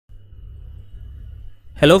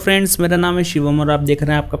Hello friends, मेरा नाम है शिवम और आप देख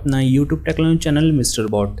रहे हैं आपका अपना YouTube technology channel mister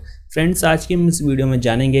bot. Friends, आज की हम इस वीडियो में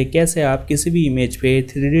जानेंगे कैसे आप किसी भी इमेज पे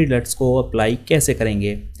 3D लट्स को अप्लाई कैसे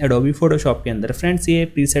करेंगे एडोबी फोटोशॉप के अंदर। फ्रेंड्स, ये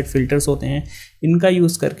प्रीसेट फिल्टर्स होते हैं, इनका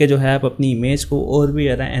यूज़ करके जो है आप अपनी इमेज को और भी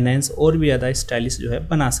ज़्यादा एनहेंस और भी ज़्यादा स्टाइलिश जो है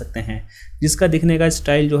बना सकते हैं, जिसका दिखने का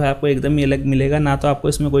स्टाइल जो है आपको एकदम ही अलग मिलेगा। ना तो आपको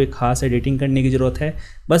इसमें कोई खास एडिटिंग करने की ज़रूरत है,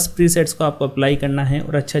 बस प्रीसेट्स को आपको अप्लाई करना है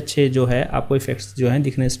और अच्छे जो है आपको इफेक्ट्स जो हैं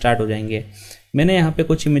दिखने स्टार्ट हो जाएंगे। मैंने यहाँ पे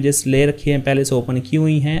कुछ इमेजेस ले रखी हैं, पहले से ओपन की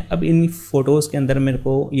हुई हैं। अब इन फ़ोटोज़ के अंदर मेरे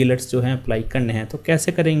को ये लट्स जो हैं अप्लाई करने हैं, तो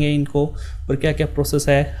कैसे करेंगे इनको और क्या क्या प्रोसेस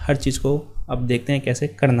है, हर चीज़ को अब देखते हैं कैसे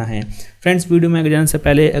करना है। फ्रेंड्स, वीडियो में जाने से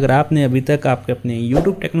पहले अगर आपने अभी तक आपके अपने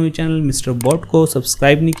YouTube technology channel mister bot को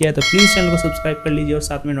सब्सक्राइब नहीं किया है तो प्लीज़ चैनल को सब्सक्राइब कर लीजिए और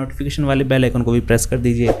साथ में नोटिफिकेशन वाले बेल आइकन को भी प्रेस कर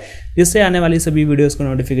दीजिए, जिससे आने वाली सभी वीडियोज़ को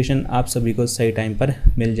नोटिफिकेशन आप सभी को सही टाइम पर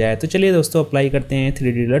मिल जाए। तो चलिए दोस्तों, अप्लाई करते हैं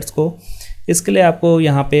 3D लट्स को। इसके लिए आपको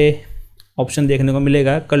यहाँ पे ऑप्शन देखने को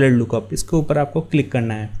मिलेगा कलर लुकअप, इसके ऊपर आपको क्लिक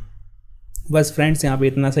करना है। बस फ्रेंड्स, यहाँ पे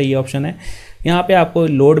इतना सही ऑप्शन है। यहाँ पे आपको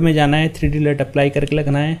लोड में जाना है, 3D लट अप्लाई करके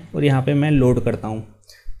लगना है और यहाँ पे मैं लोड करता हूँ।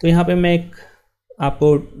 तो यहाँ पे मैं एक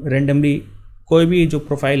आपको रेंडमली कोई भी जो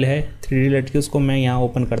प्रोफाइल है 3D लट की उसको मैं यहाँ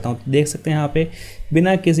ओपन करता हूँ। तो देख सकते हैं यहाँ पे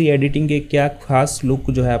बिना किसी एडिटिंग के क्या खास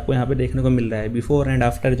लुक जो है आपको यहाँ पे देखने को मिल रहा है। बिफोर एंड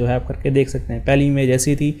आफ्टर जो है आप करके देख सकते हैं। पहली इमेज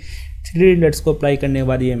ऐसी थी, 3D लट्स को अप्लाई करने के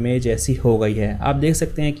बाद ये इमेज ऐसी हो गई है। आप देख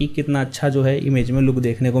सकते हैं कि कितना अच्छा जो है इमेज में लुक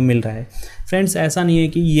देखने को मिल रहा है। फ्रेंड्स, ऐसा नहीं है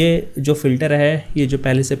कि ये जो फ़िल्टर है, ये जो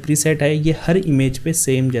पहले से प्रीसेट है, ये हर इमेज पे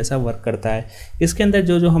सेम जैसा वर्क करता है। इसके अंदर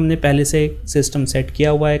जो हमने पहले से सिस्टम सेट किया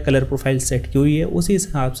हुआ है, कलर प्रोफाइल सेट की हुई है, उसी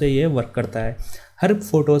हिसाब से ये वर्क करता है। हर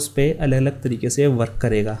फोटोज़ पे अलग अलग तरीके से वर्क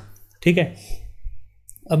करेगा। ठीक है,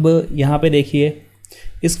 अब यहाँ पे देखिए,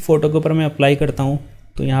 इस फोटो के ऊपर मैं अप्लाई करता हूँ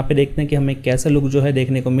तो यहाँ पे देखते हैं कि हमें कैसा लुक जो है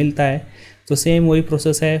देखने को मिलता है। तो सेम वही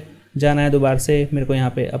प्रोसेस है, जाना है दोबारा से, मेरे को यहाँ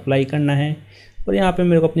पे अप्लाई करना है और यहाँ पे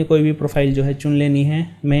मेरे को अपनी कोई भी प्रोफाइल जो है चुन लेनी है।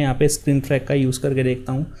 मैं यहाँ पे स्क्रीन ट्रैक का यूज़ करके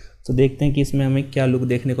देखता हूँ, तो देखते हैं कि इसमें हमें क्या लुक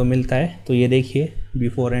देखने को मिलता है। तो ये देखिए,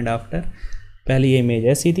 बिफोर एंड आफ्टर। पहले ये इमेज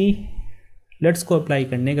ऐसी थी, लट्स को अप्लाई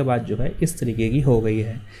करने के बाद जो है इस तरीके की हो गई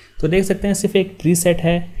है। तो देख सकते हैं सिर्फ एक प्रीसेट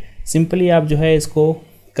है, सिंपली आप जो है इसको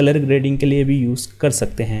कलर ग्रेडिंग के लिए भी यूज़ कर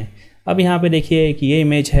सकते हैं। अब यहाँ पे देखिए कि ये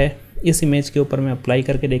इमेज है, इस इमेज के ऊपर मैं अप्लाई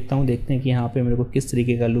करके देखता हूँ, देखते हैं कि यहाँ पे मेरे को किस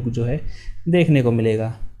तरीके का लुक जो है देखने को मिलेगा।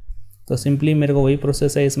 तो सिंपली मेरे को वही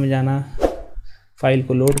प्रोसेस है, इसमें जाना, फाइल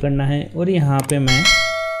को लोड करना है और यहाँ पे मैं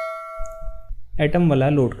एटम वाला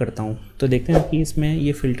लोड करता हूँ। तो देखते हैं कि इसमें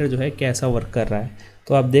ये फ़िल्टर जो है कैसा वर्क कर रहा है।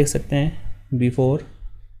 तो आप देख सकते हैं बिफोर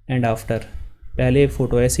एंड आफ्टर। पहले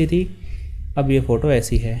फ़ोटो ऐसी थी, अब ये फ़ोटो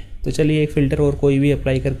ऐसी है। तो चलिए एक फ़िल्टर और कोई भी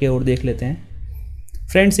अप्लाई करके और देख लेते हैं।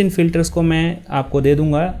 फ्रेंड्स, इन फ़िल्टर्स को मैं आपको दे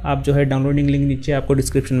दूंगा, आप जो है डाउनलोडिंग लिंक नीचे आपको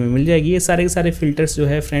डिस्क्रिप्शन में मिल जाएगी। ये सारे के सारे फ़िल्टर्स जो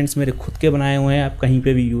है फ्रेंड्स मेरे खुद के बनाए हुए हैं, आप कहीं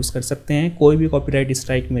पे भी यूज़ कर सकते हैं। कोई भी कॉपीराइट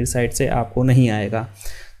स्ट्राइक मेरी साइड से आपको नहीं आएगा।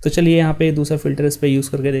 तो चलिए यहाँ पे दूसरा फ़िल्टर इस पर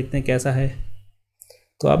यूज़ करके देखते हैं कैसा है।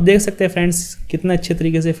 तो आप देख सकते हैं फ्रेंड्स, कितना अच्छे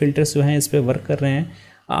तरीके से फ़िल्टर्स जो हैं इस पर वर्क कर रहे हैं।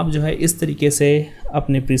 आप जो है इस तरीके से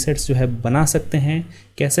अपने प्रीसेट्स जो है बना सकते हैं।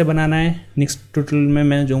 कैसे बनाना है नेक्स्ट ट्यूटोरियल में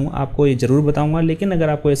मैं जो हूँ आपको ये ज़रूर बताऊंगा। लेकिन अगर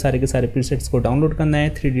आपको ये सारे के सारे प्रीसेट्स को डाउनलोड करना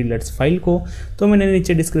है 3D लट्स फाइल को, तो मैंने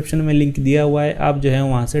नीचे डिस्क्रिप्शन में लिंक दिया हुआ है, आप जो है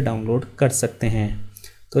वहाँ से डाउनलोड कर सकते हैं।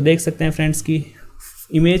 तो देख सकते हैं फ्रेंड्स की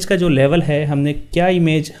इमेज का जो लेवल है, हमने क्या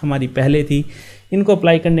इमेज हमारी पहले थी, इनको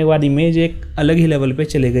अप्लाई करने के बाद इमेज एक अलग ही लेवल पर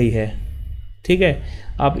चली गई है। ठीक है,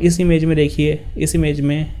 आप इस इमेज में देखिए, इस इमेज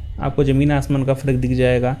में आपको ज़मीन आसमान का फ़र्क दिख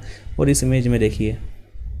जाएगा। और इस इमेज में देखिए,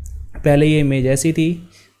 पहले ये इमेज ऐसी थी,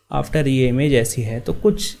 आफ्टर ये इमेज ऐसी है। तो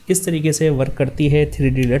कुछ इस तरीके से वर्क करती है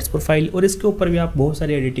 3D लट्स प्रोफाइल, और इसके ऊपर भी आप बहुत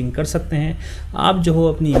सारी एडिटिंग कर सकते हैं। आप जो हो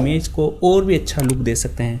अपनी इमेज को और भी अच्छा लुक दे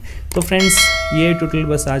सकते हैं। तो फ्रेंड्स, ये ट्यूटोरियल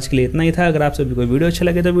बस आज के लिए इतना ही था। अगर आप सभी को वीडियो अच्छा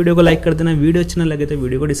लगे तो वीडियो को लाइक कर देना, वीडियो अच्छा ना लगे तो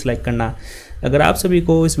वीडियो को डिसलाइक करना। अगर आप सभी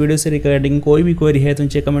को इस वीडियो से रिगार्डिंग कोई भी क्वेरी है तो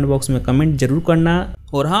नीचे कमेंट बॉक्स में कमेंट जरूर करना।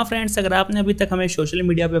 और हाँ फ्रेंड्स, अगर आपने अभी तक हमें सोशल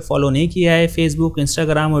मीडिया पे फॉलो नहीं किया है, फेसबुक,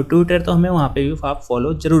 इंस्टाग्राम और ट्विटर, तो हमें वहाँ पे भी आप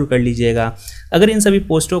फॉलो जरूर कर लीजिएगा। अगर इन सभी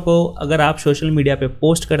पोस्टों को अगर आप सोशल मीडिया पे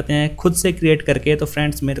पोस्ट करते हैं खुद से क्रिएट करके, तो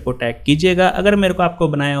फ्रेंड्स मेरे को टैग कीजिएगा। अगर मेरे को आपको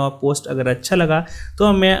बनाया हुआ पोस्ट अगर अच्छा लगा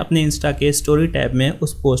तो मैं अपने इंस्टा के स्टोरी टैब में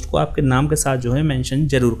उस पोस्ट को आपके नाम के साथ जो है मेंशन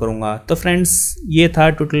जरूर करूँगा। तो फ्रेंड्स, ये था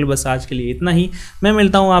ट्यूटोरियल, बस आज के लिए इतना ही। मैं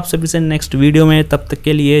मिलता हूँ आप सभी से नेक्स्ट वीडियो में, तब तक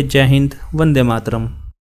के लिए जय हिंद, वंदे मातरम।